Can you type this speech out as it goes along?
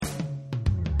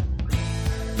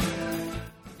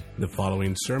The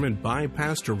following sermon by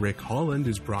Pastor Rick Holland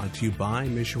is brought to you by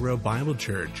Mission Road Bible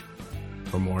Church.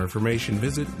 For more information,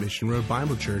 visit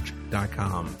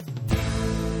missionroadbiblechurch.com.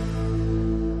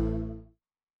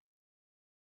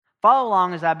 Follow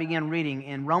along as I begin reading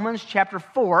in Romans chapter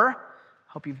 4.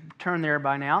 Hope you've turned there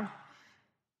by now.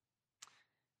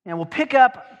 And we'll pick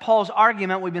up Paul's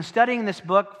argument. We've been studying this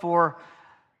book for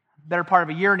the better part of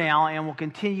a year now, and we'll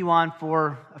continue on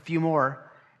for a few more.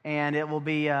 And it will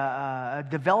be a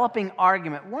developing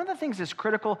argument. One of the things that's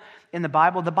critical in the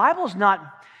Bible is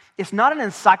it's not an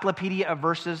encyclopedia of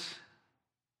verses.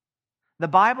 The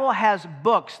Bible has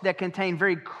books that contain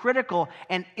very critical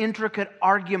and intricate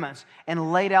arguments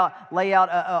and lay out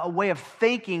a way of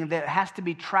thinking that has to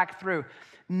be tracked through.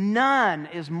 None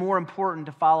is more important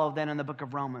to follow than in the book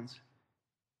of Romans.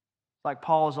 Like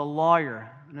Paul is a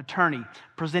lawyer, an attorney,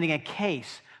 presenting a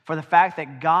case for the fact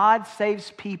that God saves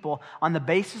people on the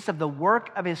basis of the work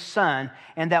of His Son,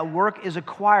 and that work is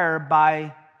acquired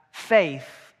by faith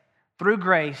through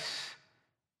grace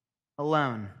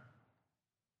alone.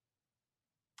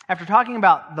 After talking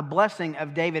about the blessing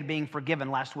of David being forgiven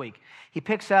last week, he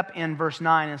picks up in verse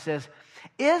 9 and says,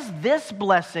 "Is this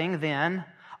blessing then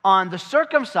on the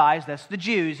circumcised," that's the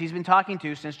Jews he's been talking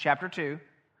to since chapter 2,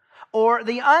 "or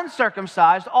the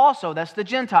uncircumcised also," that's the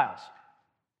Gentiles?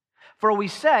 For we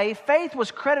say, faith was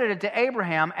credited to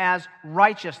Abraham as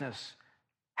righteousness.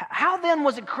 How then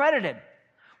was it credited?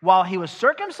 While he was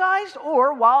circumcised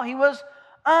or while he was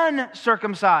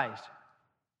uncircumcised?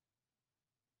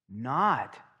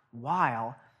 Not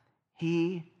while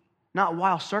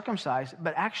circumcised,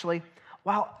 but actually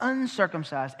while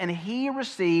uncircumcised. And he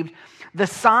received the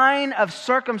sign of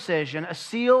circumcision, a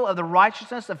seal of the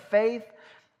righteousness of faith,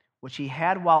 which he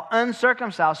had while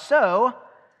uncircumcised, so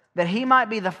that he might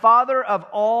be the father of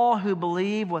all who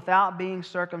believe without being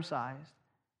circumcised,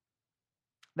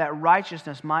 that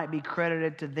righteousness might be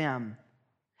credited to them,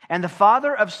 and the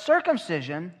father of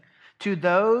circumcision to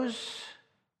those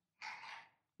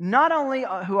not only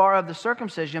who are of the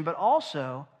circumcision, but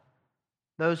also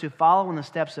those who follow in the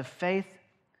steps of faith,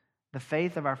 the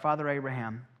faith of our father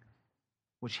Abraham,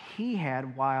 which he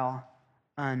had while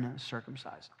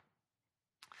uncircumcised.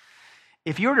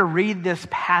 If you were to read this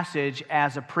passage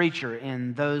as a preacher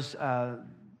in those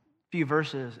few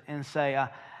verses and say,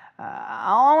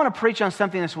 I want to preach on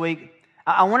something this week,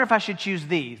 I wonder if I should choose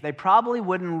these, they probably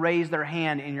wouldn't raise their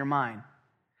hand in your mind.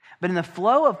 But in the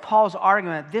flow of Paul's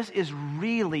argument, this is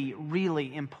really,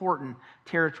 really important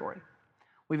territory.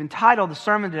 We've entitled the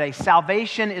sermon today,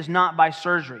 "Salvation is Not by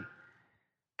Surgery."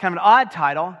 Kind of an odd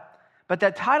title, but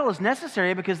that title is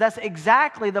necessary because that's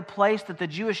exactly the place that the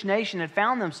Jewish nation had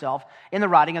found themselves in the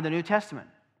writing of the New Testament.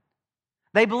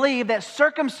 They believed that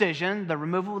circumcision, the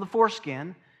removal of the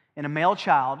foreskin in a male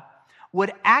child,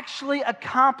 would actually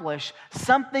accomplish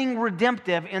something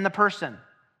redemptive in the person.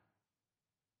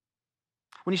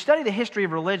 When you study the history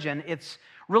of religion, it's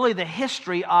really the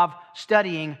history of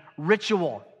studying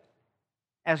ritual.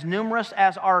 As numerous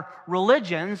as are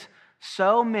religions,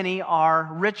 so many are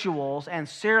rituals and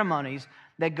ceremonies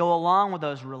that go along with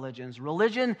those religions.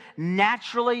 Religion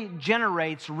naturally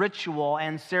generates ritual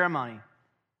and ceremony.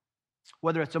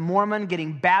 Whether it's a Mormon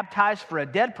getting baptized for a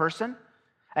dead person,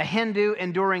 a Hindu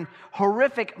enduring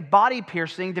horrific body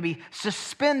piercing to be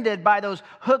suspended by those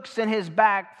hooks in his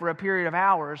back for a period of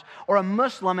hours, or a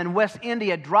Muslim in West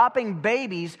India dropping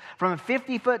babies from a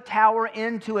 50-foot tower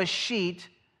into a sheet,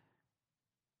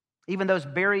 even those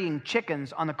burying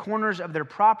chickens on the corners of their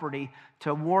property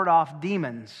to ward off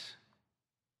demons.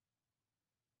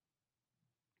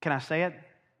 Can I say it?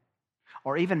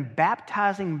 Or even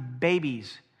baptizing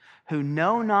babies who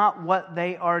know not what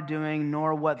they are doing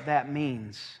nor what that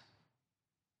means.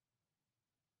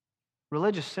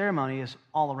 Religious ceremony is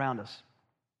all around us.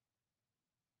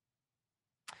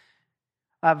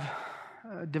 I've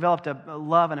developed a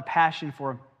love and a passion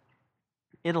for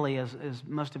Italy, as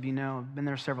most of you know. I've been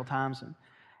there several times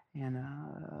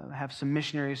and have some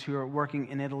missionaries who are working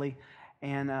in Italy,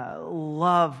 and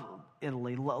love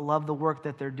Italy, love the work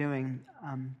that they're doing.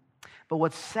 But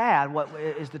what's sad, what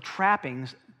is the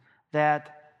trappings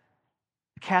that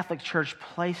the Catholic Church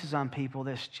places on people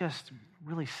that's just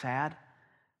really sad.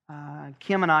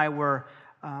 Kim and I were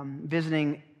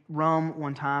visiting Rome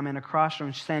one time, and across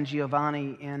from San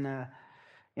Giovanni in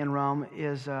Rome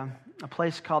is a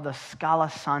place called the Scala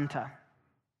Santa.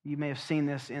 You may have seen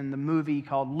this in the movie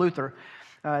called Luther.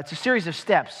 It's a series of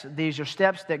steps. These are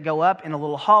steps that go up in a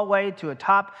little hallway to a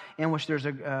top in which there's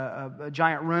a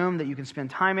giant room that you can spend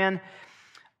time in.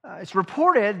 It's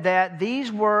reported that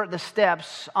these were the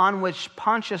steps on which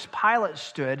Pontius Pilate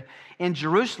stood in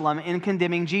Jerusalem in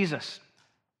condemning Jesus.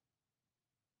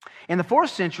 In the 4th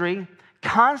century,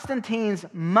 Constantine's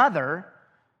mother,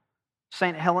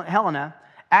 St. Helena,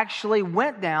 actually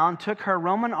went down, took her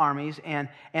Roman armies, and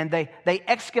they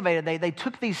excavated, they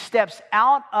took these steps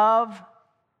out of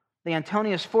the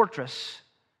Antonius fortress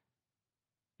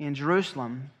in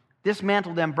Jerusalem,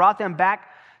 dismantled them, brought them back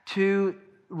to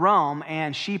Rome,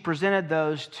 and she presented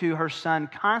those to her son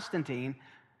Constantine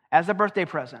as a birthday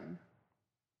present.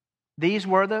 These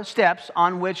were the steps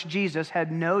on which Jesus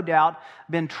had no doubt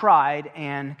been tried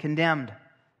and condemned.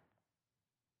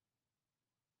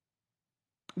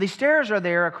 These stairs are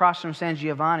there across from San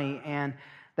Giovanni, and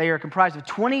they are comprised of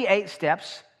 28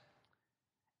 steps.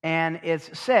 And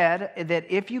it's said that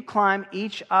if you climb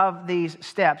each of these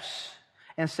steps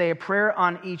and say a prayer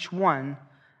on each one,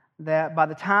 that by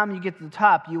the time you get to the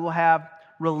top, you will have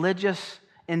religious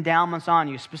endowments on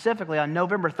you. Specifically, on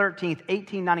November 13th,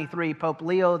 1893, Pope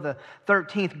Leo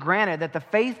XIII granted that the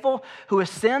faithful who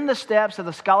ascend the steps of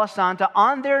the Scala Santa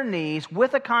on their knees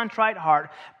with a contrite heart,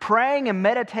 praying and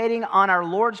meditating on our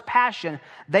Lord's passion,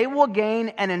 they will gain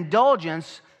an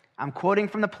indulgence, I'm quoting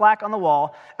from the plaque on the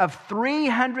wall, of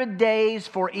 300 days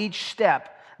for each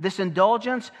step. This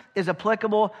indulgence is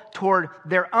applicable toward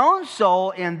their own soul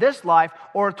in this life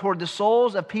or toward the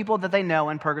souls of people that they know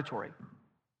in purgatory.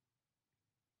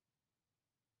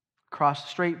 Across the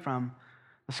street from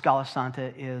the Scala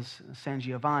Santa is San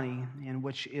Giovanni, in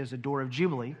which is a door of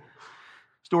Jubilee.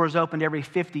 This door is opened every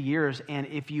 50 years, and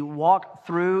if you walk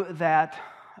through that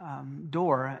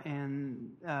door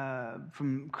and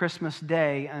from Christmas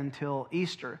Day until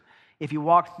Easter, if you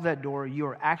walk through that door, you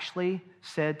are actually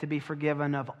said to be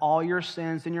forgiven of all your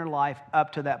sins in your life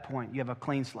up to that point. You have a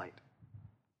clean slate.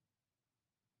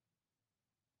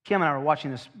 Kim and I were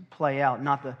watching this play out.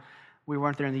 We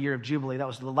weren't there in the year of Jubilee. That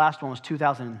was the last one was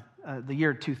 2000, the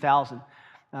year 2000.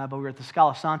 But we were at the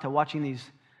Scala Santa watching these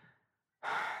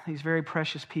very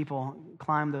precious people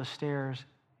climb those stairs,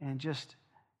 and just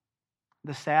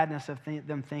the sadness of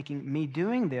them thinking, me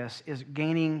doing this is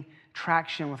gaining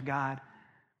traction with God.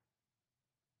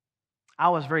 I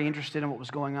was very interested in what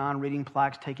was going on, reading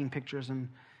plaques, taking pictures, and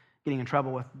getting in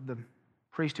trouble with the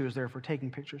priest who was there for taking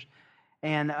pictures.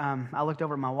 And I looked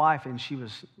over at my wife, and she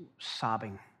was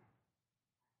sobbing.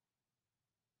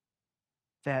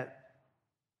 That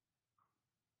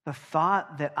the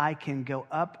thought that I can go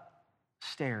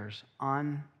upstairs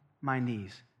on my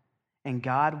knees and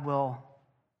God will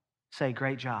say,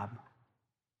 great job.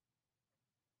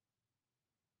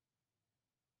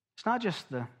 It's not just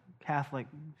the Catholic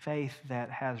faith that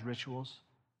has rituals.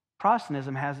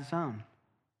 Protestantism has its own.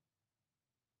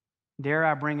 Dare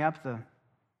I bring up the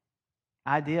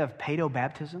idea of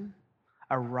paedobaptism?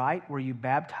 A rite where you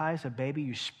baptize a baby,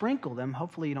 you sprinkle them.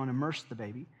 Hopefully you don't immerse the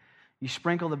baby. You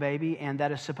sprinkle the baby, and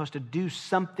that is supposed to do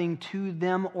something to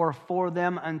them or for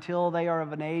them until they are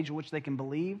of an age in which they can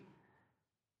believe.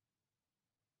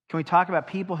 Can we talk about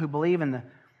people who believe in the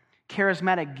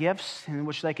charismatic gifts in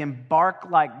which they can bark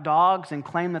like dogs and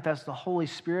claim that that's the Holy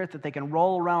Spirit, that they can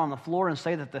roll around on the floor and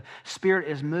say that the Spirit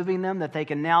is moving them, that they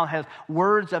can now have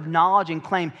words of knowledge and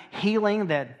claim healing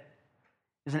that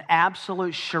is an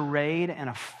absolute charade and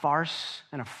a farce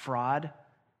and a fraud?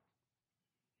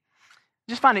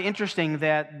 I just find it interesting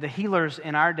that the healers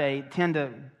in our day tend to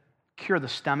cure the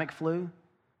stomach flu.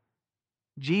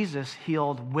 Jesus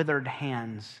healed withered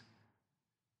hands.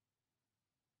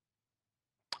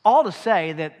 All to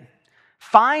say that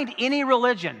find any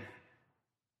religion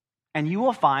and you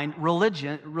will find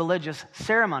religious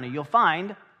ceremony. You'll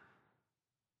find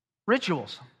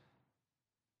rituals.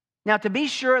 Now, to be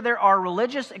sure, there are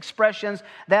religious expressions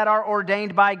that are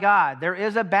ordained by God. There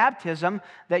is a baptism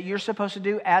that you're supposed to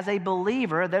do as a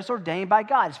believer that's ordained by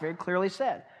God. It's very clearly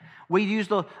said. We use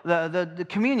the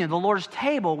communion, the Lord's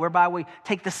table, whereby we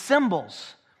take the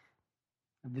symbols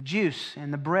of the juice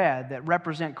and the bread that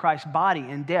represent Christ's body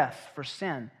and death for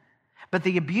sin. But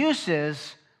the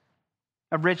abuses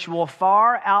of ritual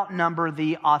far outnumber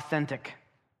the authentic.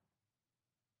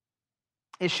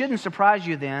 It shouldn't surprise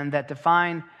you then that to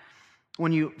find,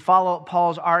 when you follow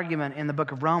Paul's argument in the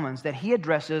book of Romans, that he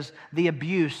addresses the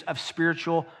abuse of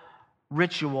spiritual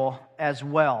ritual as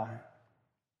well.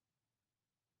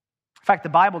 In fact, the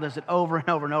Bible does it over and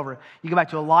over and over. You go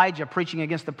back to Elijah preaching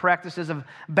against the practices of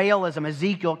Baalism,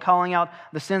 Ezekiel calling out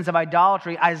the sins of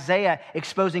idolatry, Isaiah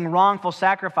exposing wrongful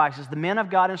sacrifices. The men of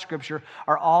God in Scripture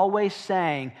are always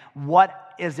saying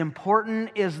what is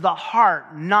important is the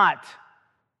heart, not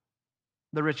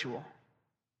the ritual.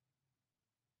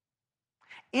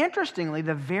 Interestingly,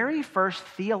 the very first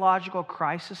theological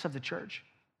crisis of the church,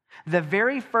 the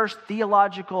very first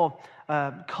theological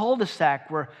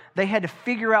cul-de-sac where they had to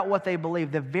figure out what they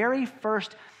believed, the very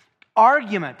first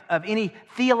argument of any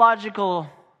theological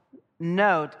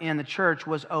note in the church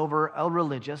was over a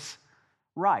religious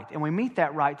rite. And we meet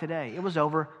that right today. It was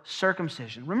over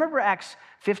circumcision. Remember Acts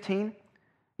 15?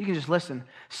 You can just listen.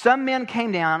 Some men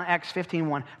came down, Acts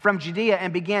 15:1, from Judea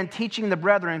and began teaching the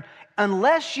brethren,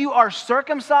 unless you are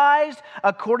circumcised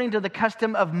according to the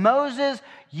custom of Moses,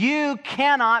 you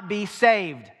cannot be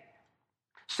saved.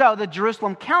 So the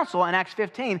Jerusalem Council in Acts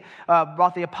 15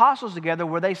 brought the apostles together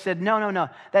where they said, no,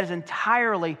 that is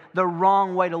entirely the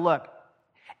wrong way to look.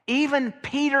 Even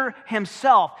Peter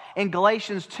himself in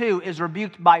Galatians 2 is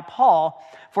rebuked by Paul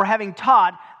for having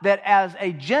taught that as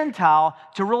a Gentile,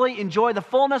 to really enjoy the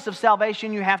fullness of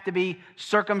salvation, you have to be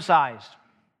circumcised.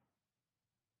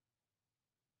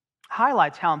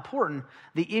 Highlights how important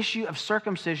the issue of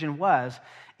circumcision was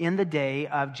in the day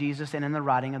of Jesus and in the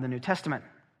writing of the New Testament.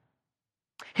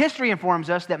 History informs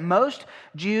us that most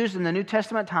Jews in the New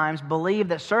Testament times believed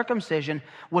that circumcision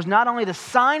was not only the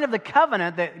sign of the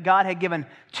covenant that God had given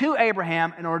to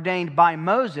Abraham and ordained by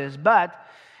Moses, but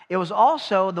it was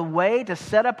also the way to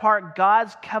set apart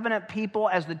God's covenant people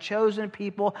as the chosen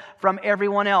people from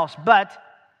everyone else. But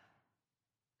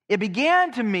it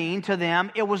began to mean to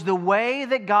them it was the way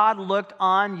that God looked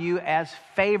on you as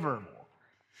favorable.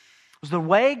 It was the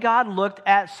way God looked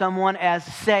at someone as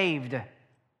saved.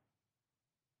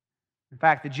 In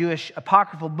fact, the Jewish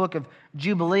apocryphal book of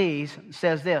Jubilees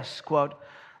says this, quote,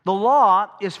 "The law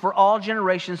is for all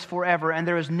generations forever, and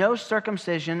there is no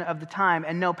circumcision of the time,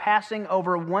 and no passing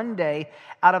over one day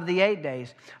out of the 8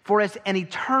 days. For it's an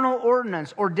eternal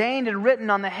ordinance, ordained and written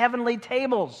on the heavenly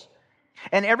tables.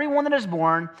 And everyone that is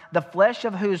born, the flesh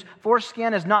of whose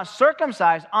foreskin is not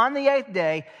circumcised on the 8th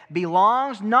day,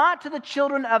 belongs not to the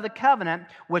children of the covenant,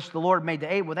 which the Lord made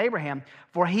with Abraham,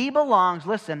 for he belongs,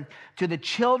 listen, to the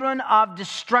children of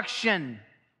destruction."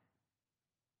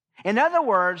 In other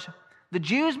words, the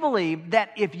Jews believed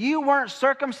that if you weren't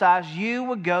circumcised, you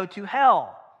would go to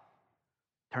hell.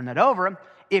 Turn that over.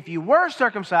 If you were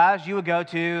circumcised, you would go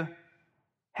to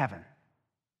heaven.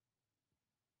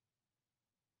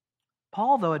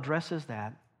 Paul, though, addresses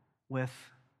that with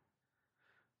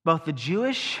both the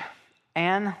Jewish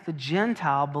and the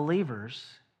Gentile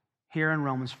believers here in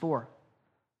Romans 4.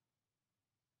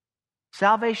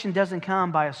 Salvation doesn't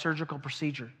come by a surgical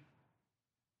procedure.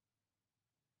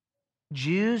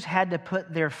 Jews had to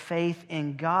put their faith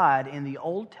in God in the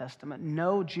Old Testament.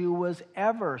 No Jew was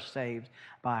ever saved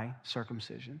by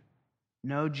circumcision.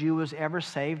 No Jew was ever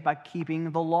saved by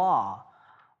keeping the law.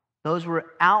 Those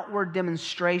were outward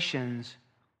demonstrations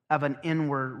of an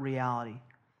inward reality.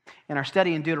 In our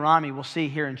study in Deuteronomy, we'll see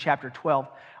here in chapter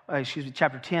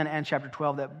 10 and chapter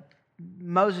 12, that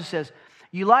Moses says,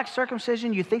 you like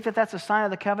circumcision? You think that that's a sign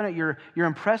of the covenant? You're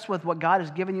impressed with what God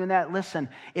has given you in that? Listen,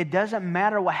 it doesn't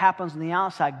matter what happens on the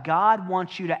outside. God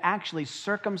wants you to actually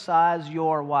circumcise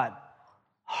your what?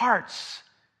 Hearts.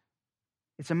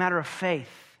 It's a matter of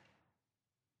faith.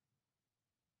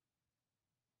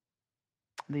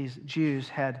 These Jews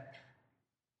had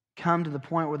come to the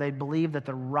point where they believed that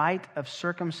the rite of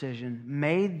circumcision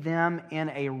made them in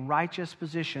a righteous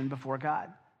position before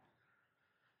God.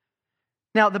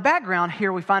 Now, the background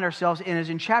here we find ourselves in is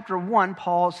in chapter 1,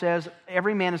 Paul says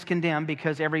every man is condemned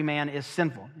because every man is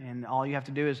sinful. And all you have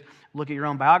to do is look at your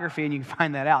own biography and you can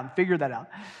find that out and figure that out.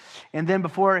 And then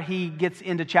before he gets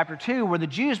into chapter 2, where the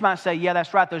Jews might say, yeah,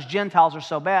 that's right, those Gentiles are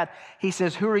so bad, he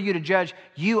says, who are you to judge?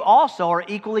 You also are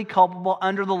equally culpable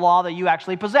under the law that you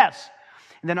actually possess.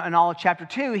 And then in all of chapter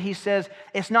 2, he says,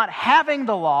 it's not having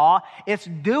the law, it's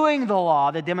doing the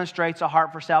law that demonstrates a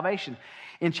heart for salvation.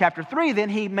 In chapter 3, then,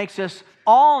 he makes us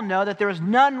all know that there is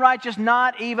none righteous,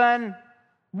 not even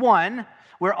one.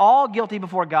 We're all guilty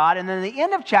before God. And then at the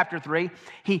end of chapter 3,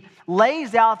 he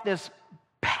lays out this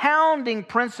pounding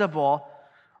principle,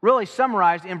 really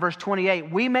summarized in verse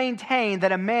 28. We maintain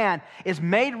that a man is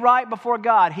made right before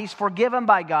God. He's forgiven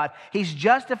by God. He's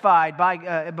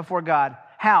justified before God.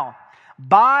 How?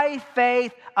 By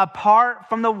faith apart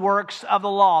from the works of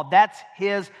the law. That's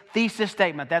his thesis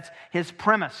statement. That's his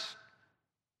premise.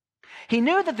 He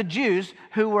knew that the Jews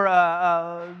who were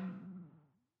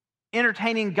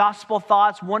entertaining gospel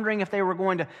thoughts, wondering if they were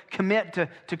going to commit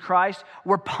to Christ,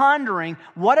 were pondering,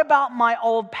 what about my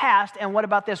old past and what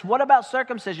about this? What about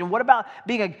circumcision? What about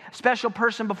being a special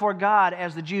person before God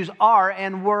as the Jews are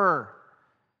and were?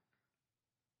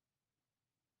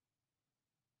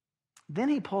 Then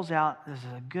he pulls out, as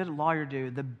a good lawyer do,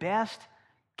 the best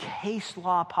case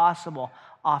law possible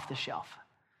off the shelf.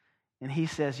 And he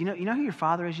says, you know who your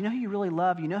father is? You know who you really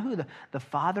love? You know who the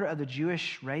father of the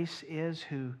Jewish race is,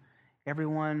 who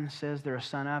everyone says they're a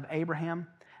son of? Abraham.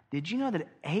 Did you know that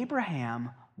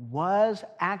Abraham was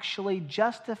actually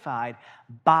justified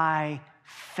by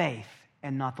faith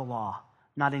and not the law,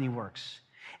 not any works.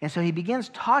 And so he begins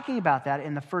talking about that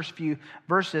in the first few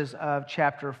verses of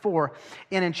chapter 4.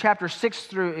 And in verses 6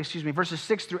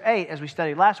 through 8, as we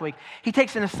studied last week, he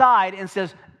takes an aside and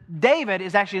says, David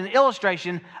is actually an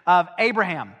illustration of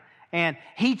Abraham. And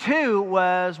he too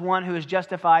was one who was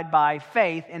justified by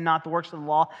faith and not the works of the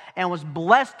law, and was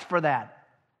blessed for that.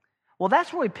 Well,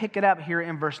 that's where we pick it up here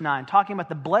in verse 9, talking about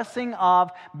the blessing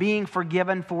of being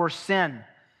forgiven for sin.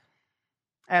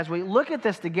 As we look at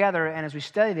this together and as we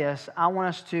study this, I want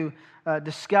us to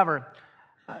discover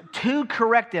two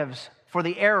correctives for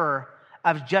the error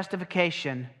of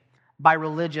justification by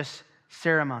religious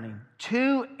ceremony.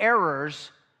 Two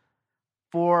errors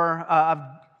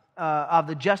of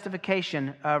the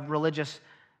justification of religious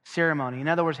ceremony. In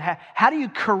other words, how do you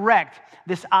correct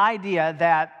this idea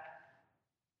that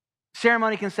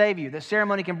ceremony can save you, that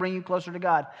ceremony can bring you closer to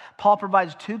God? Paul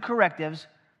provides two correctives,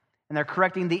 and they're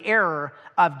correcting the error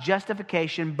of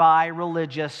justification by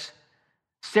religious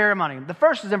ceremony. The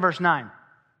first is in verse 9.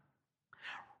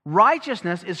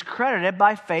 Righteousness is credited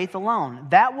by faith alone.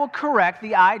 That will correct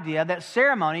the idea that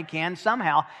ceremony can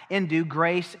somehow endue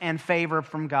grace and favor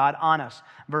from God on us.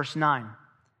 Verse 9.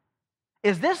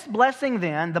 Is this blessing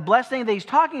then, the blessing that he's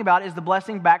talking about is the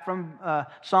blessing back from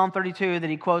Psalm 32 that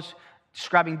he quotes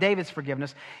describing David's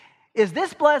forgiveness. Is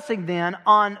this blessing then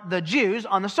on the Jews,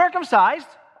 on the circumcised,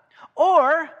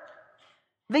 or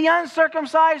the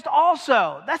uncircumcised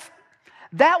also?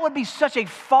 That would be such a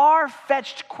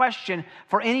far-fetched question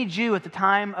for any Jew at the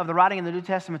time of the writing of the New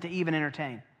Testament to even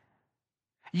entertain.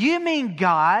 You mean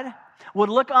God would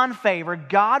look on favor,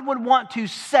 God would want to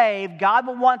save, God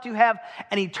would want to have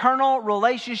an eternal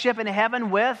relationship in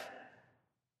heaven with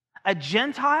a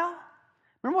Gentile?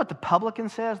 Remember what the publican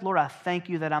says? Lord, I thank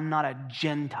you that I'm not a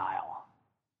Gentile.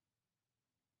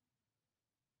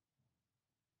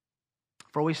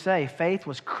 For we say faith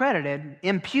was credited,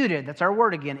 imputed, that's our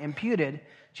word again, imputed.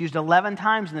 It's used 11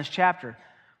 times in this chapter,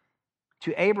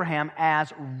 to Abraham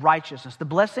as righteousness. The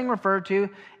blessing referred to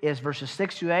is verses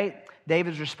 6 to 8,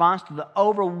 David's response to the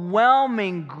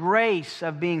overwhelming grace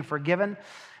of being forgiven.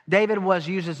 David was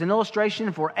used as an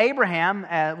illustration for Abraham,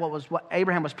 what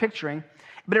Abraham was picturing,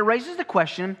 but it raises the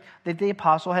question that the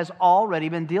apostle has already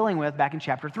been dealing with back in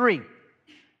chapter 3.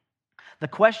 The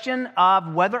question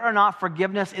of whether or not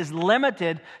forgiveness is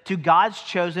limited to God's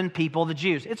chosen people, the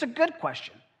Jews. It's a good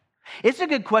question. It's a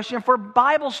good question for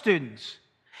Bible students.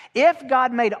 If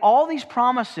God made all these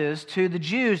promises to the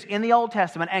Jews in the Old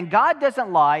Testament, and God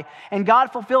doesn't lie, and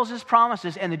God fulfills His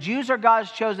promises, and the Jews are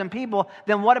God's chosen people,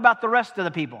 then what about the rest of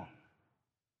the people?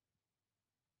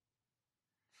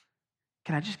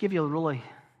 Can I just give you a really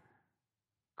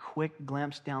quick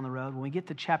glimpse down the road? When we get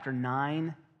to chapter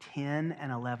 9, 10,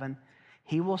 and 11,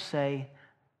 he will say,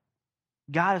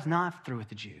 God is not through with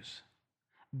the Jews.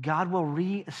 God will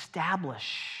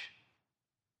reestablish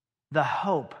the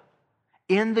hope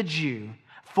in the Jew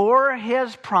for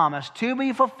His promise to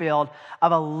be fulfilled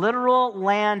of a literal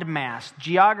landmass,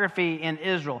 geography in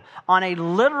Israel, on a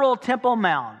literal temple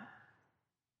mount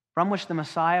from which the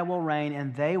Messiah will reign,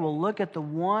 and they will look at the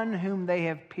one whom they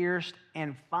have pierced,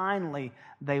 and finally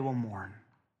they will mourn.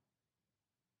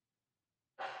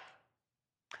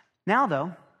 Now,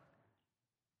 though,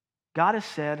 God has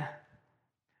said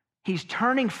He's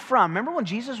turning from. Remember when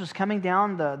Jesus was coming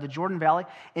down the Jordan Valley,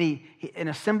 and he, in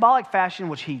a symbolic fashion,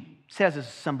 which He says is a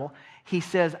symbol, He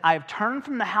says, I've turned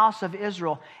from the house of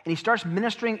Israel, and He starts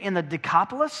ministering in the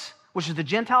Decapolis, which is the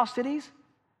Gentile cities,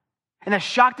 and that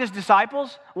shocked His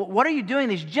disciples. What are you doing in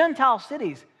these Gentile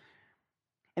cities?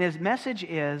 And His message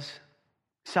is,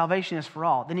 salvation is for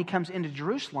all. Then He comes into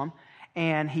Jerusalem,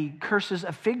 and He curses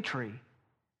a fig tree.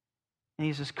 And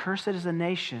He says, cursed is the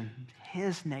nation,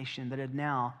 His nation, that had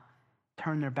now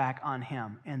turned their back on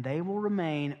Him. And they will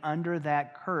remain under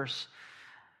that curse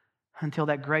until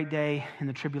that great day in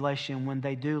the tribulation when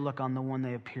they do look on the one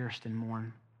they have pierced and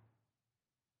mourn.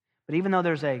 But even though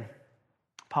there's a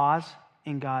pause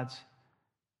in God's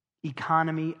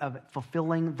economy of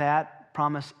fulfilling that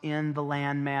promise in the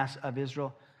landmass of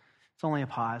Israel, it's only a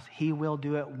pause. He will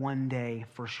do it one day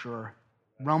for sure.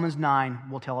 Romans 9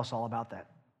 will tell us all about that.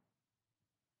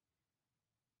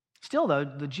 Still, though,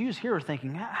 the Jews here are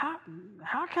thinking,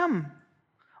 how come?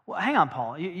 Well, hang on,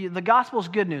 Paul. The gospel is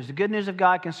good news, the good news of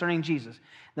God concerning Jesus.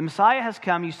 The Messiah has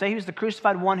come. You say He was the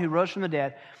crucified one who rose from the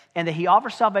dead, and that He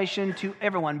offers salvation to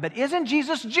everyone. But isn't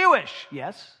Jesus Jewish?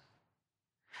 Yes.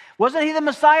 Wasn't He the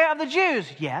Messiah of the Jews?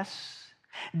 Yes.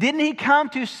 Didn't He come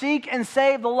to seek and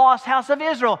save the lost house of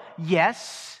Israel?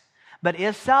 Yes. But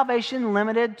is salvation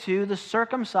limited to the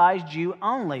circumcised Jew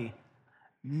only?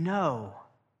 No.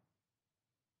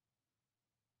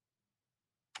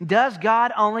 Does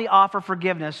God only offer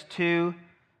forgiveness to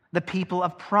the people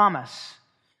of promise?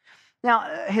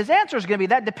 Now, his answer is going to be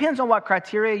that depends on what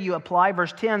criteria you apply.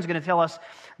 Verse 10 is going to tell us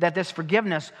that this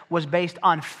forgiveness was based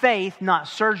on faith, not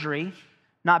surgery,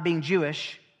 not being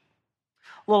Jewish.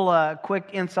 A little quick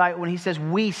insight when he says,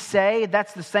 we say,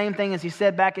 that's the same thing as he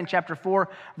said back in chapter 4,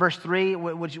 verse 3,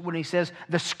 when he says,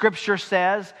 the Scripture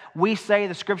says, we say,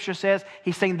 the Scripture says.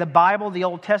 He's saying the Bible, the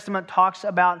Old Testament, talks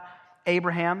about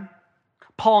Abraham.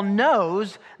 Paul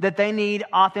knows that they need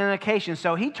authentication,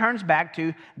 so he turns back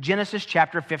to Genesis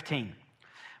chapter 15,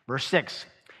 verse 6.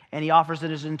 And he offers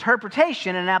it as an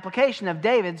interpretation and an application of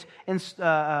David's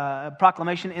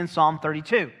proclamation in Psalm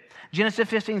 32. Genesis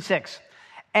 15:6.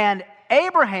 And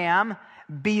Abraham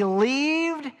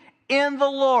believed in the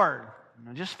Lord.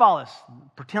 Now just follow this.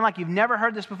 Pretend like you've never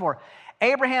heard this before.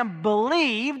 Abraham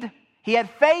believed, he had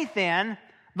faith in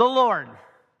the Lord.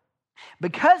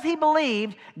 Because he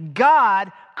believed,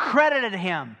 God credited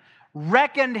him,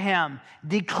 reckoned him,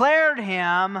 declared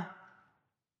him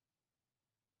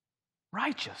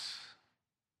righteous.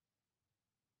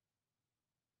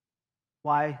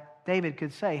 Why, David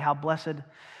could say, how blessed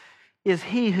is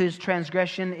he whose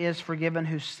transgression is forgiven,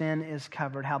 whose sin is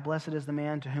covered. How blessed is the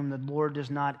man to whom the Lord does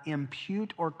not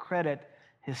impute or credit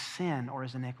his sin or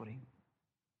his iniquity.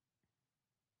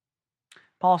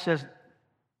 Paul says,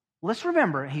 let's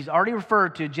remember, he's already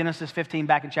referred to Genesis 15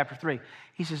 back in chapter 3.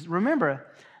 He says, remember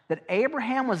that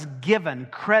Abraham was given,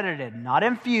 credited, not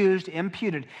infused,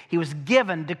 imputed. He was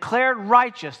given, declared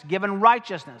righteous, given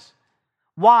righteousness.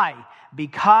 Why?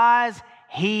 Because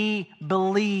he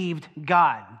believed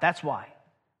God. That's why.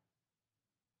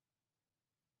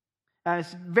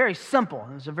 It's very simple.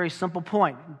 It's a very simple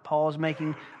point Paul is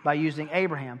making by using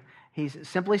Abraham. He's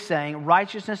simply saying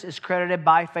righteousness is credited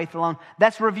by faith alone.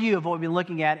 That's a review of what we've been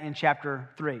looking at in chapter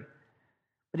 3.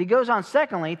 But he goes on,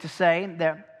 secondly, to say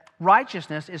that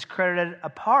righteousness is credited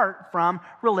apart from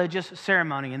religious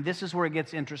ceremony. And this is where it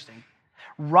gets interesting.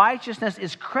 Righteousness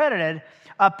is credited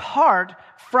apart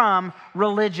from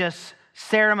religious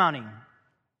ceremony.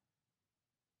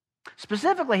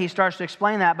 Specifically, he starts to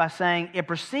explain that by saying it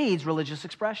precedes religious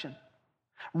expression.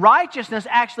 Righteousness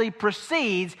actually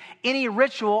precedes any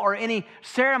ritual or any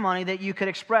ceremony that you could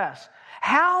express.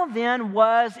 How then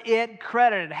was it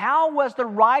credited? How was the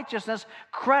righteousness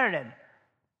credited?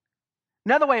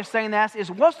 Another way of saying that is,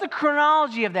 what's the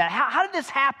chronology of that? How did this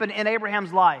happen in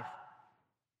Abraham's life?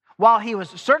 While he was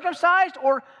circumcised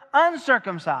or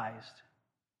uncircumcised?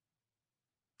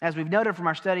 As we've noted from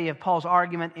our study of Paul's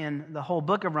argument in the whole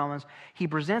book of Romans, he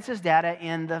presents his data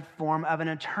in the form of an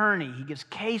attorney. He gives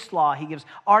case law. He gives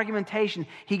argumentation.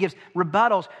 He gives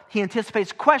rebuttals. He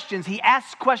anticipates questions. He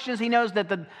asks questions he knows that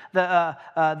the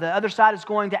other side is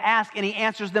going to ask, and he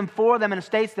answers them for them and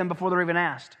states them before they're even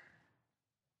asked.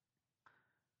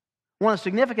 One of the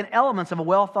significant elements of a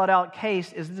well-thought-out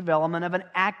case is the development of an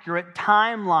accurate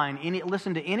timeline.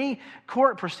 Listen to any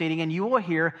court proceeding, and you will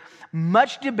hear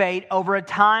much debate over a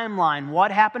timeline.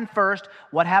 What happened first?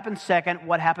 What happened second?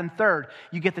 What happened third?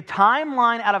 You get the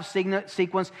timeline out of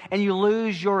sequence, and you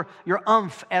lose your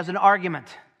oomph as an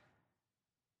argument.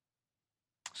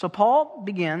 So Paul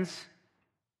begins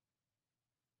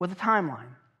with a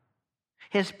timeline.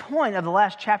 His point of the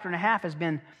last chapter and a half has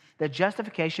been that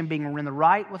justification, being in the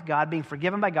right with God, being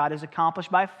forgiven by God, is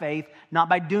accomplished by faith, not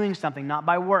by doing something, not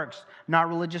by works, not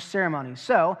religious ceremonies.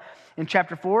 So, in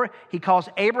chapter 4, he calls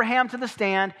Abraham to the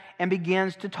stand and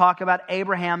begins to talk about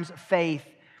Abraham's faith.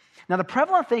 Now, the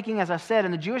prevalent thinking, as I said,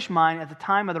 in the Jewish mind at the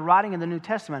time of the writing of the New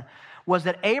Testament was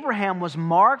that Abraham was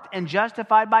marked and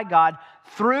justified by God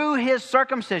through his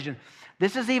circumcision.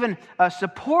 This is even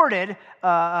supported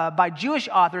by Jewish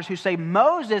authors who say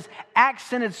Moses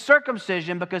accented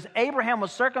circumcision because Abraham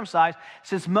was circumcised.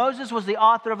 Since Moses was the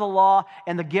author of the law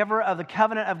and the giver of the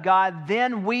covenant of God,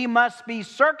 then we must be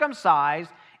circumcised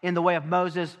in the way of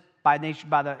Moses by the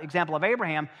example of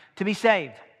Abraham to be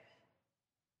saved.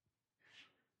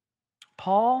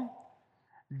 Paul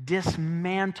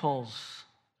dismantles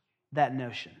that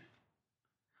notion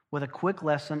with a quick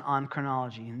lesson on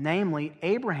chronology, namely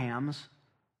Abraham's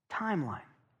timeline.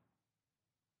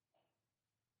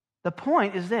 The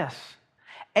point is this: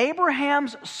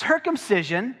 Abraham's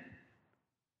circumcision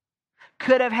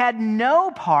could have had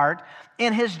no part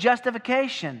in his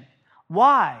justification.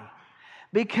 Why?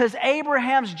 Because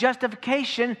Abraham's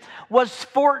justification was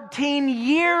 14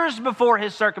 years before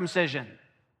his circumcision.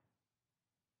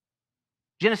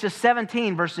 Genesis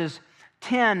 17 verses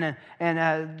 10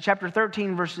 and chapter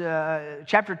 13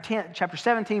 chapter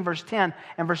 17 verse 10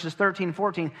 and verses 13 and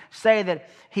 14 say that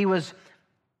he was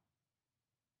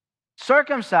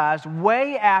circumcised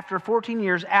way after 14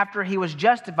 years after he was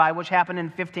justified, which happened in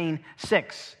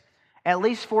 15:6. At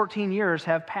least 14 years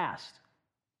have passed.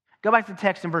 Go back to the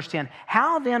text in verse 10.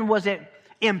 How then was it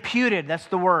imputed? That's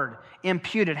the word,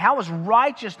 imputed. How was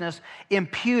righteousness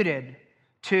imputed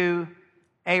to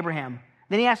Abraham?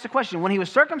 Then he asks the question, when he was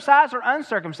circumcised or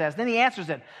uncircumcised? Then he answers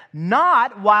it,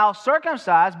 not while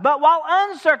circumcised, but while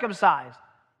uncircumcised.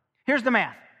 Here's the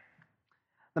math.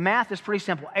 The math is pretty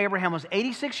simple. Abraham was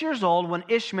 86 years old when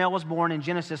Ishmael was born in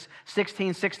Genesis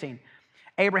 16:16.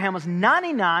 Abraham was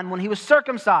 99 when he was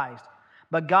circumcised,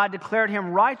 but God declared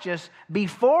him righteous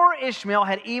before Ishmael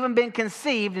had even been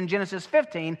conceived in Genesis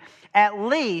 15, at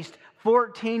least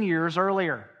 14 years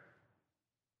earlier.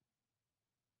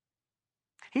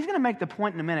 He's going to make the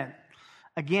point in a minute,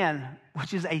 again,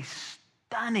 which is a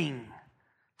stunning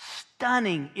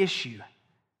issue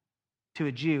to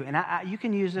a Jew. And you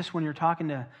can use this when you're talking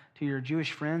to your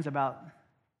Jewish friends about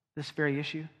this very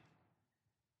issue.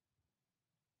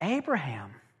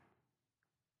 Abraham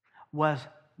was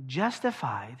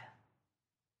justified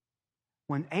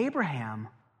when Abraham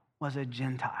was a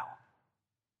Gentile.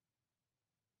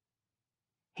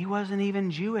 He wasn't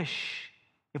even Jewish,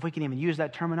 if we can even use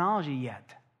that terminology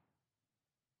yet.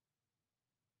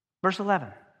 Verse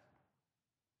 11.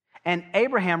 And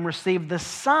Abraham received the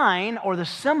sign or the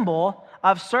symbol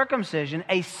of circumcision,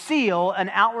 a seal,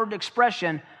 an outward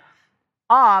expression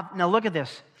of, now look at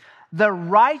this, the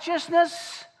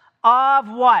righteousness of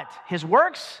what? His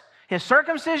works, his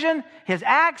circumcision, his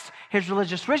acts, his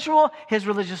religious ritual, his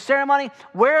religious ceremony.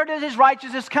 Where does his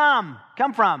righteousness come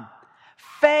from?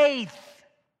 Faith.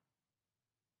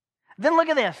 Then look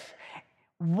at this.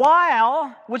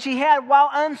 Which he had while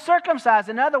uncircumcised.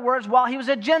 In other words, while he was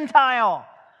a Gentile,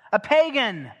 a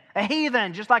pagan, a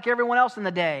heathen, just like everyone else in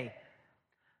the day.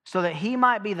 So that he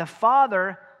might be the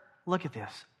father, look at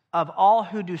this, of all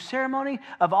who do ceremony,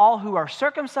 of all who are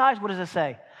circumcised. What does it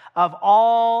say? Of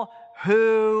all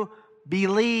who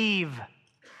believe.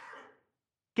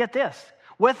 Get this.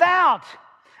 Without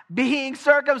being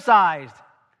circumcised.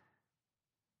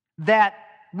 That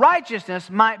righteousness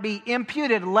might be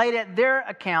imputed, laid at their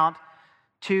account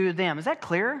to them. Is that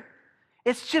clear?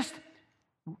 It's just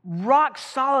rock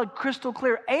solid, crystal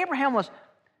clear. Abraham was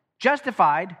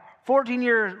justified. 14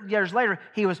 years later,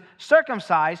 he was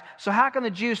circumcised. So how can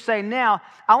the Jews say now,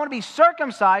 I want to be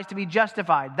circumcised to be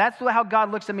justified? That's how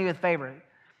God looks at me with favor.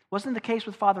 Wasn't the case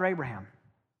with Father Abraham.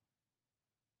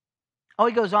 Oh,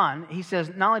 he goes on. He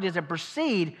says, not only does it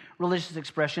precede religious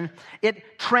expression,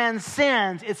 it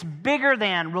transcends, it's bigger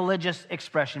than religious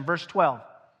expression. Verse 12.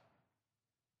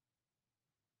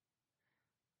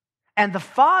 And the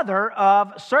father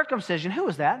of circumcision, who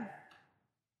was that?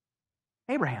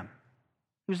 Abraham.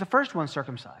 He was the first one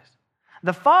circumcised.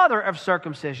 The father of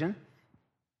circumcision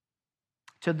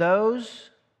to those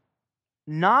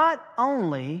not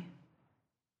only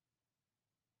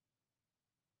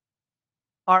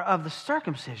are of the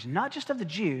circumcision, not just of the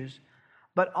Jews,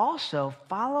 but also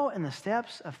follow in the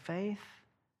steps of faith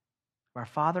of our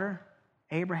father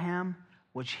Abraham,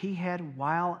 which he had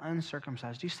while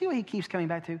uncircumcised. Do you see what he keeps coming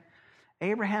back to?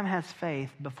 Abraham has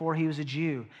faith before he was a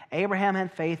Jew. Abraham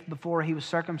had faith before he was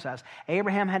circumcised.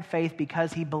 Abraham had faith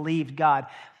because he believed God.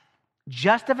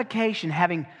 Justification,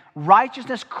 having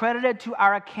righteousness credited to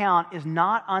our account, is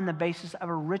not on the basis of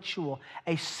a ritual,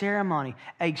 a ceremony,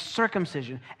 a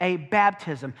circumcision, a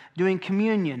baptism, doing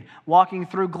communion, walking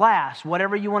through glass,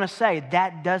 whatever you want to say.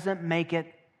 That doesn't make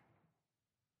it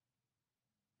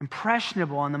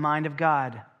impressionable on the mind of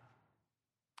God.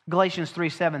 Galatians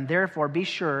 3:7, therefore be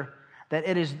sure that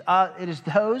it is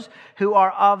those who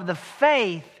are of the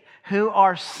faith who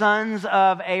are sons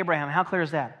of Abraham. How clear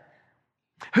is that?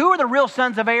 Who are the real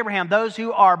sons of Abraham? Those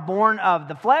who are born of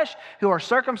the flesh, who are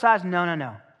circumcised?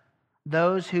 No.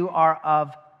 Those who are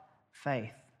of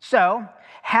faith. So,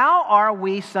 how are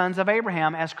we sons of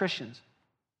Abraham as Christians?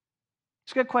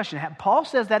 It's a good question. Paul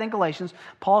says that in Galatians.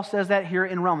 Paul says that here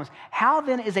in Romans. How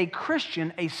then is a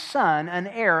Christian a son, an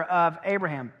heir of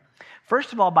Abraham?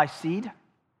 First of all, by seed.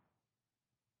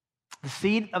 The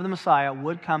seed of the Messiah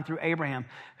would come through Abraham,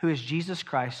 who is Jesus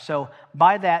Christ. So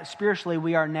by that, spiritually,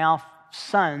 we are now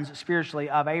sons, spiritually,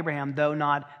 of Abraham, though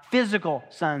not physical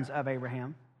sons of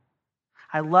Abraham.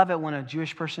 I love it when a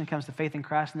Jewish person comes to faith in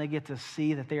Christ and they get to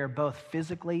see that they are both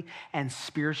physically and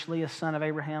spiritually a son of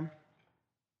Abraham.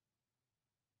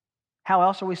 How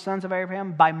else are we sons of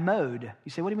Abraham? By mode.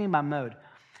 You say, what do you mean by mode?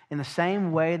 In the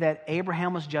same way that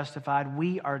Abraham was justified,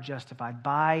 we are justified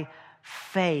by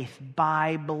faith,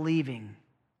 by believing.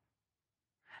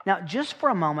 Now, just for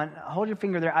a moment, hold your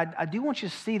finger there. I do want you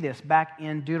to see this back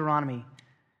in Deuteronomy.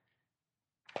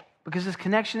 because this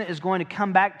connection is going to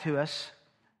come back to us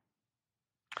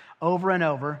over and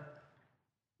over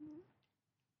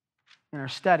in our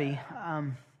study.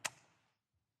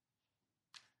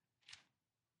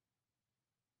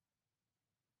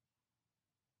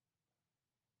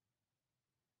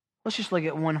 Let's just look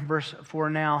at one verse for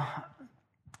now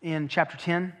in chapter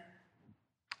 10.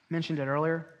 Mentioned it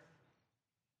earlier.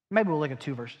 Maybe we'll look at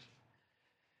 2 verses.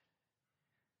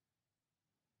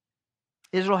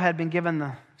 Israel had been given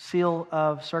the seal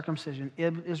of circumcision.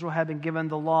 Israel had been given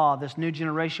the law. This new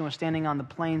generation was standing on the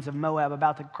plains of Moab,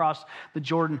 about to cross the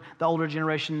Jordan. The older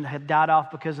generation had died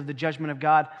off because of the judgment of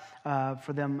God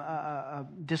for them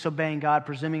disobeying God,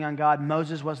 presuming on God.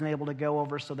 Moses wasn't able to go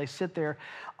over, so they sit there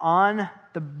on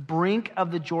the brink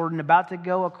of the Jordan, about to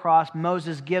go across.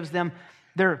 Moses gives them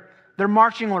their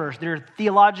marching orders, their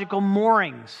theological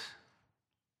moorings.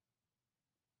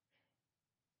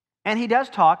 And he does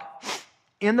talk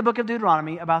in the book of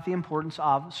Deuteronomy about the importance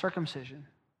of circumcision,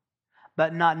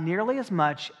 but not nearly as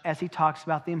much as he talks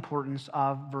about the importance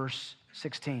of verse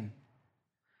 16.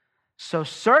 So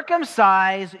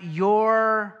circumcise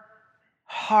your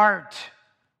heart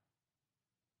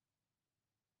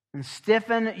and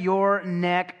stiffen your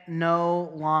neck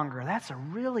no longer. That's a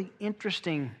really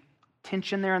interesting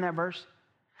tension there in that verse.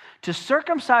 To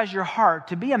circumcise your heart,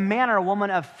 to be a man or a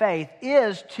woman of faith,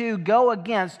 is to go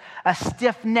against a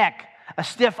stiff neck, a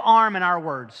stiff arm in our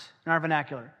words, in our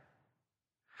vernacular.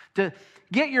 To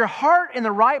get your heart in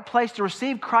the right place to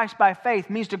receive Christ by faith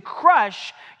means to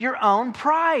crush your own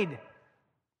pride.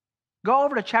 Go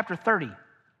over to chapter 30.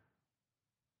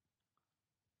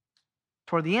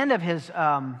 Toward the end of his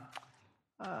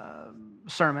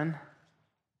sermon,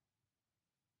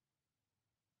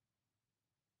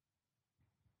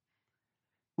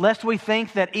 lest we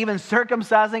think that even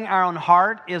circumcising our own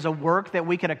heart is a work that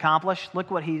we could accomplish.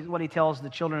 Look what he tells the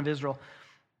children of Israel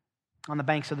on the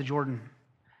banks of the Jordan.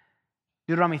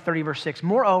 Deuteronomy 30, verse 6.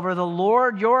 Moreover, the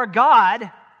Lord your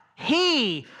God,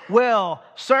 He will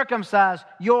circumcise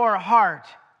your heart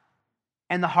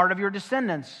and the heart of your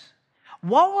descendants.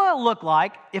 What will it look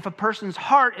like if a person's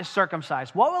heart is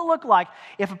circumcised? What will it look like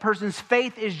if a person's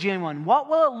faith is genuine? What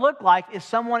will it look like if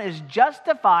someone is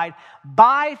justified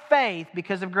by faith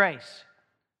because of grace?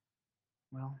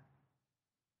 Well,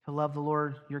 to love the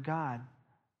Lord your God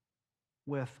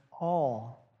with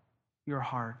all your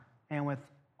heart and with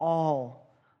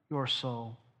all your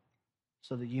soul,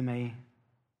 so that you may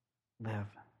live.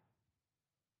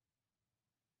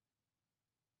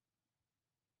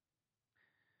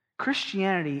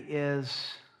 Christianity is,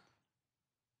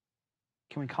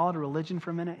 can we call it a religion for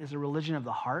a minute? Is a religion of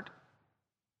the heart.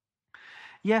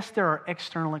 Yes, there are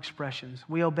external expressions.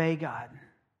 We obey God.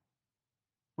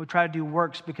 We try to do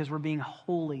works because we're being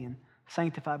holy and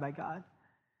sanctified by God.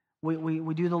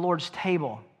 We do the Lord's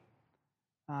table,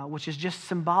 which is just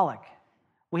symbolic.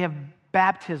 We have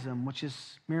baptism, which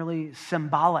is merely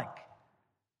symbolic.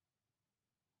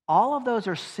 All of those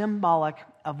are symbolic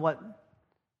of what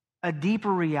a deeper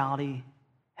reality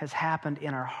has happened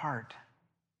in our heart.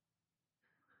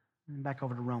 Back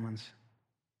over to Romans.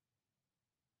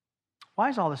 Why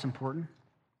is all this important?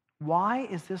 Why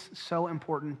is this so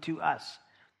important to us?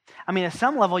 I mean, at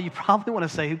some level, you probably want to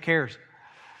say, who cares?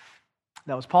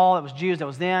 That was Paul, that was Jews, that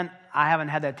was then. I haven't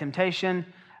had that temptation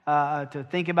to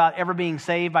think about ever being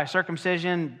saved by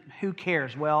circumcision. Who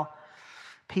cares? Well,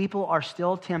 people are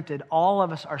still tempted. All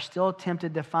of us are still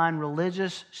tempted to find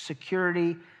religious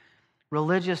security,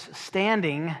 religious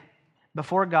standing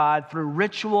before God through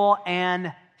ritual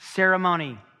and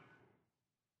ceremony.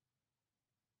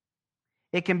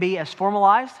 It can be as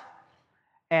formalized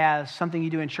as something you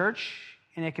do in church,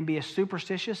 and it can be as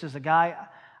superstitious as a guy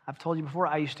I've told you before.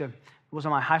 Was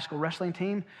on my high school wrestling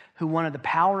team who wanted the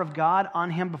power of God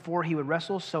on him before he would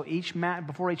wrestle. So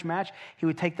before each match, he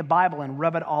would take the Bible and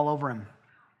rub it all over him.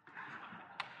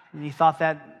 And he thought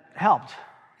that helped.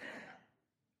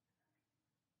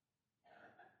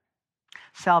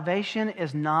 Salvation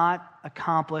is not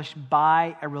accomplished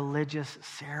by a religious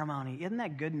ceremony. Isn't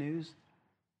that good news?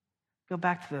 Go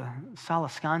back to the Sala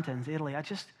Scanta in Italy. I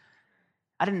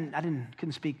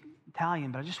couldn't speak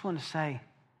Italian, but I just wanted to say,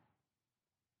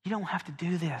 you don't have to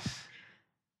do this.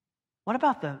 What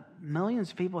about the millions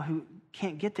of people who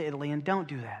can't get to Italy and don't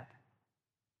do that?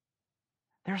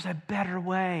 There's a better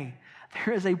way.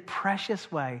 There is a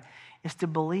precious way. It's to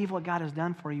believe what God has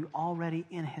done for you already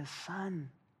in His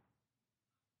Son.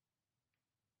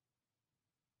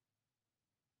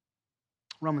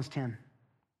 Romans 10.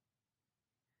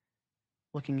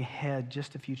 Looking ahead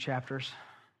just a few chapters.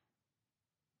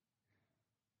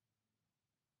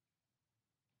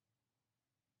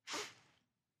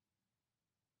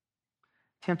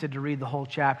 Tempted to read the whole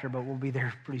chapter, but we'll be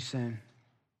there pretty soon.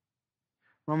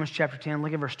 Romans chapter 10,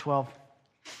 look at verse 12.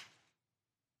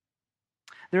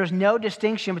 There is no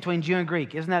distinction between Jew and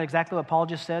Greek. Isn't that exactly what Paul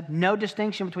just said? No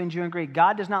distinction between Jew and Greek.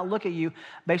 God does not look at you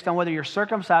based on whether you're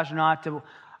circumcised or not,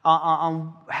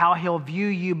 on how he'll view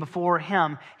you before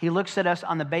him. He looks at us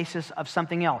on the basis of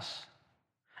something else.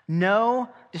 No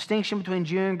distinction between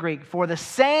Jew and Greek. For the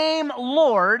same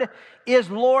Lord is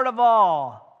Lord of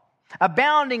all,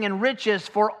 abounding in riches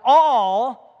for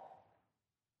all.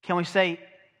 Can we say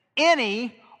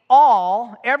any,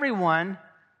 all, everyone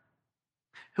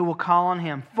who will call on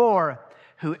him? For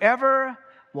whoever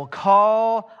will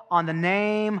call on the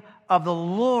name of the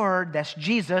Lord, that's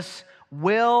Jesus,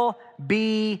 will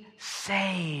be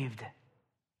saved.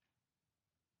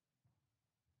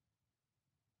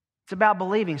 It's about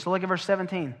believing. So look at verse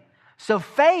 17. So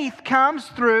faith comes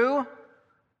through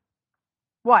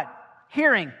what?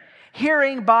 Hearing.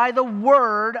 Hearing by the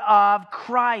word of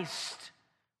Christ.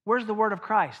 Where's the word of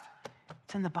Christ?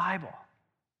 It's in the Bible.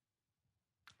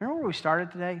 Remember where we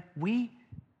started today? We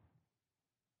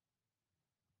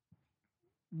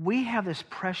have this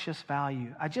precious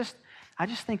value. I just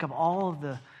think of all of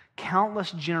the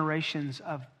countless generations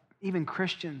of even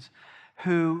Christians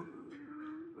who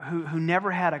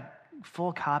never had a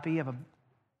full copy of a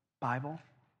Bible.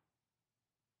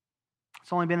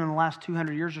 It's only been in the last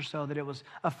 200 years or so that it was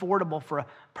affordable for a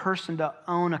person to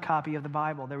own a copy of the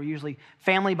Bible. There were usually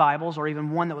family Bibles, or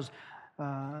even one that was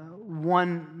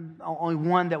only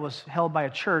one that was held by a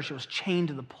church. It was chained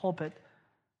to the pulpit.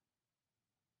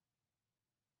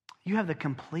 You have the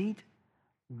complete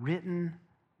written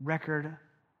record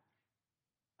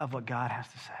of what God has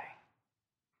to say.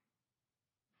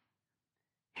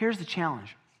 Here's the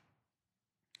challenge.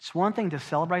 It's one thing to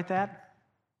celebrate that.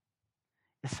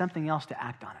 It's something else to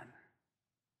act on it.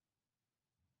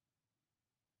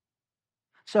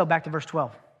 So back to verse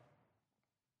 12.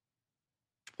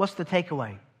 What's the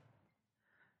takeaway?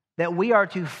 That we are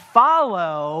to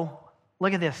follow,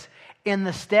 look at this, in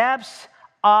the steps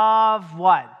of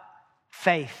what?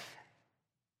 Faith.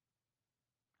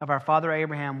 Of our father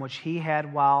Abraham, which he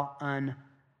had while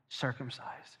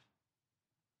uncircumcised.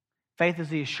 Faith is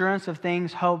the assurance of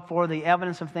things hoped for, the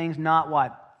evidence of things not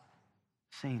what?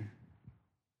 Seen.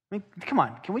 I mean, come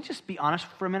on, can we just be honest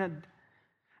for a minute?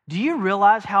 Do you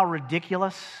realize how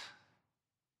ridiculous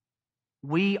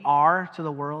we are to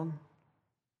the world?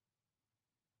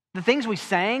 The things we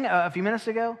sang a few minutes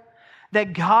ago,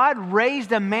 that God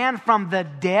raised a man from the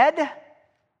dead,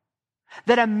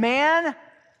 that a man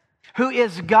who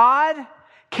is God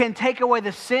can take away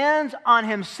the sins on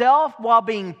himself while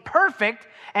being perfect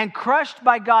and crushed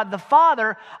by God the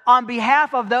Father on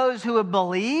behalf of those who would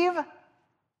believe.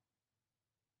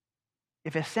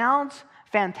 If it sounds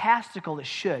fantastical, it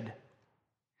should.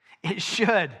 It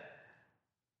should.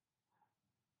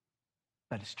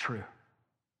 But it's true.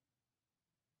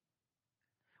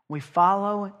 We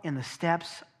follow in the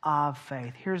steps of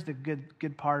faith. Here's the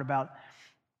good part about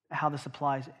how this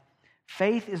applies.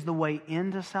 Faith is the way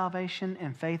into salvation,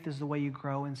 and faith is the way you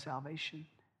grow in salvation.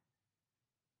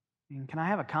 And can I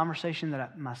have a conversation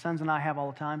that my sons and I have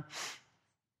all the time?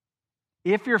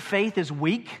 If your faith is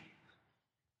weak,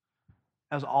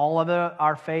 as all of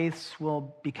our faiths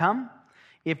will become,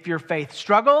 if your faith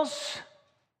struggles,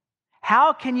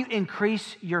 how can you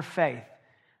increase your faith?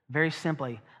 Very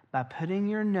simply, by putting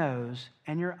your nose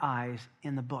and your eyes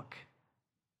in the book.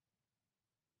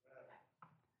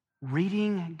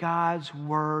 Reading God's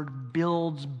word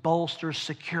builds, bolsters,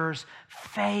 secures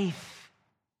faith.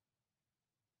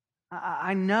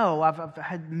 I know I've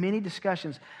had many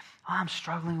discussions. Oh, I'm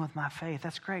struggling with my faith.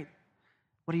 That's great.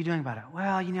 What are you doing about it?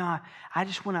 Well, I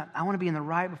just want to be in the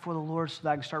right before the Lord so that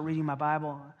I can start reading my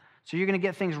Bible. So you're going to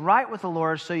get things right with the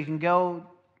Lord so you can go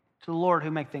to the Lord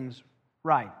who make things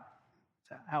right. Is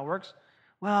that how it works?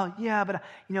 Well, yeah, but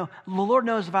the Lord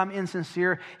knows if I'm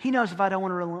insincere. He knows if I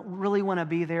don't really want to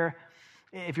be there.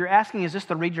 If you're asking, is this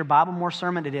the read your Bible more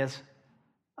sermon? It is.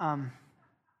 I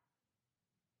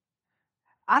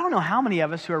don't know how many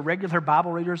of us who are regular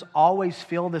Bible readers always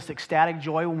feel this ecstatic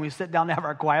joy when we sit down to have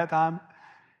our quiet time.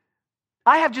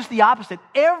 I have just the opposite.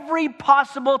 Every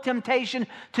possible temptation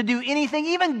to do anything,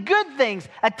 even good things,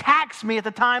 attacks me at the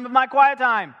time of my quiet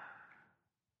time.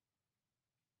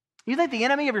 You think the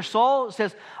enemy of your soul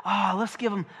says, oh, let's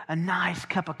give them a nice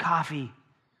cup of coffee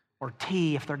or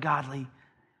tea if they're godly.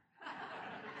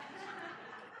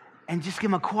 And just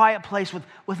give them a quiet place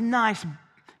with nice,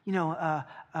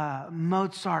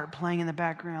 Mozart playing in the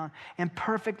background and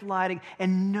perfect lighting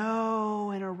and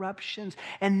no interruptions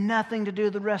and nothing to do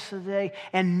the rest of the day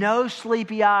and no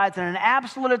sleepy eyes and an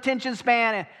absolute attention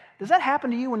span. And Does that happen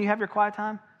to you when you have your quiet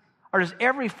time? Or does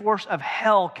every force of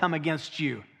hell come against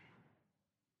you?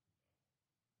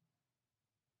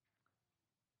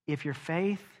 If your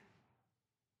faith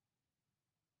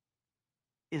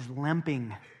is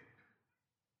limping,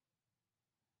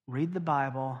 read the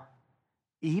Bible,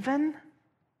 even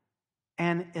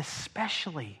and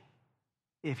especially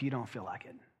if you don't feel like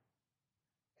it.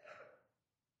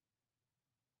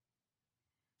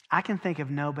 I can think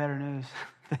of no better news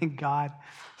than God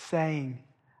saying,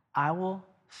 I will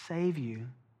save you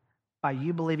by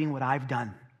you believing what I've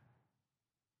done.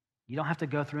 You don't have to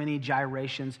go through any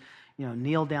gyrations,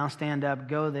 kneel down, stand up,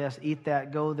 go this, eat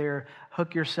that, go there,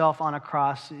 hook yourself on a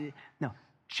cross. No,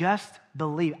 just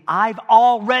believe. I've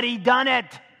already done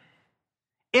it.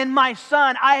 In my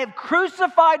Son, I have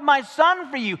crucified my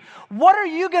Son for you. What are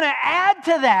you going to add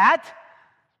to that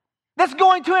that's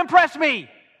going to impress me?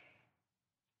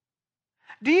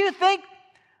 Do you think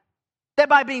that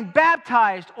by being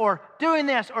baptized or doing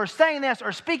this or saying this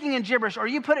or speaking in gibberish or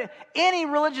you put it any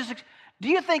religious, do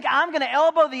you think I'm going to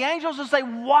elbow the angels and say,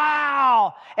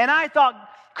 wow, and I thought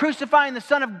crucifying the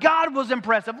Son of God was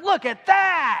impressive. Look at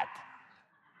that.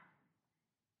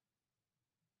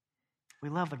 We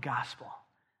love the gospel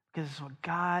because it's what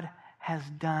God has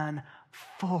done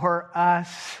for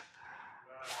us.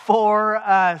 For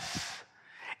us.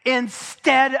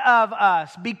 Instead of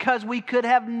us, because we could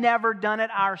have never done it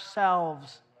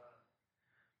ourselves.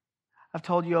 I've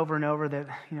told you over and over that,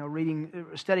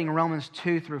 studying Romans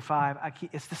 2 through 5,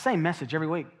 it's the same message every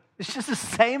week. It's just the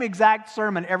same exact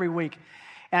sermon every week.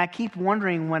 And I keep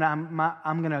wondering when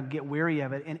I'm going to get weary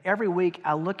of it. And every week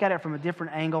I look at it from a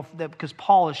different angle because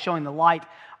Paul is showing the light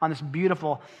on this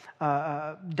beautiful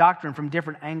doctrine from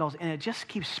different angles. And it just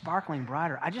keeps sparkling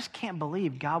brighter. I just can't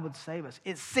believe God would save us.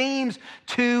 It seems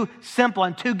too simple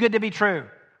and too good to be true.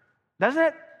 Doesn't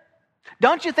it?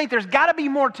 Don't you think there's got to be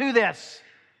more to this?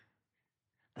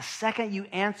 The second you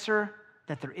answer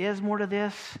that there is more to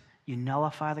this, you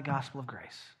nullify the gospel of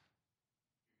grace.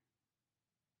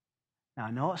 Now,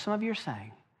 I know what some of you are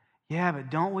saying. Yeah, but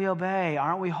don't we obey?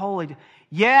 Aren't we holy?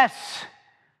 Yes.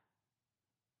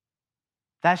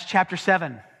 That's chapter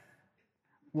 7.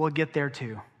 We'll get there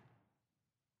too.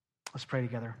 Let's pray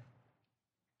together.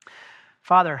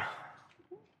 Father,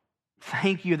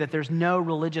 thank you that there's no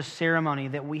religious ceremony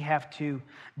that we have to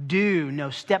do, no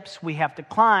steps we have to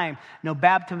climb, no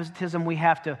baptism we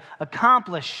have to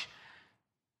accomplish.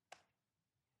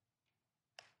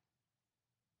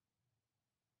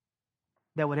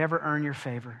 That would ever earn your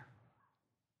favor.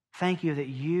 Thank you that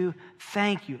you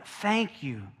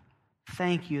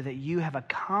have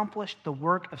accomplished the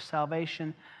work of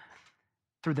salvation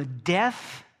through the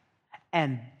death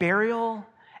and burial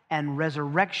and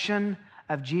resurrection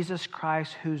of Jesus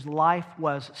Christ, whose life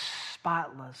was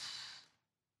spotless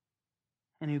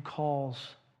and who calls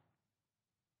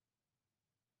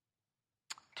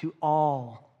to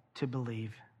all to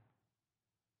believe.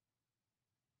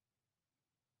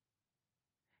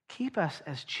 Keep us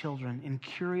as children in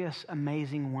curious,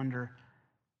 amazing wonder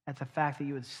at the fact that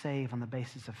you would save on the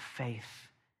basis of faith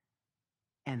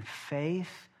and faith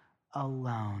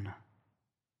alone.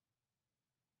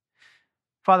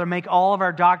 Father, make all of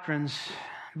our doctrines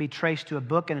be traced to a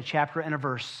book and a chapter and a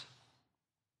verse,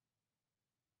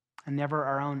 and never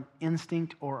our own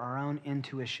instinct or our own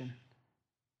intuition,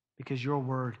 because your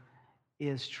word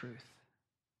is truth.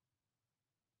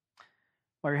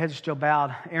 While your heads are still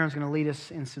bowed, Aaron's going to lead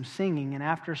us in some singing, and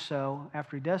after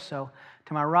he does so,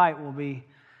 to my right will be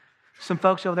some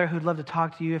folks over there who'd love to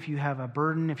talk to you if you have a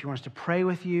burden, if you want us to pray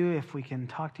with you, if we can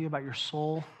talk to you about your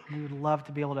soul. We would love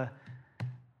to be able to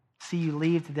see you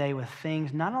leave today with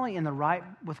things, not only in the right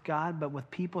with God, but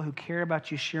with people who care about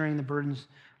you sharing the burdens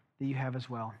that you have as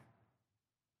well.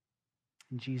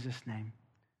 In Jesus' name,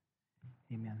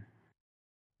 amen.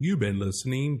 You've been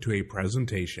listening to a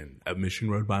presentation of Mission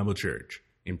Road Bible Church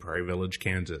in Prairie Village,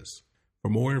 Kansas. For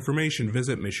more information,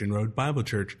 visit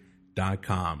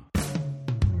missionroadbiblechurch.com.